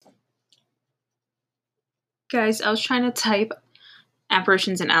Guys, I was trying to type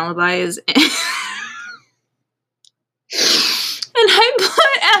apparitions and alibis and I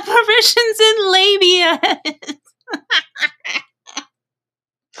put apparitions in labia.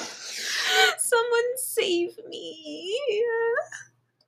 Someone save me.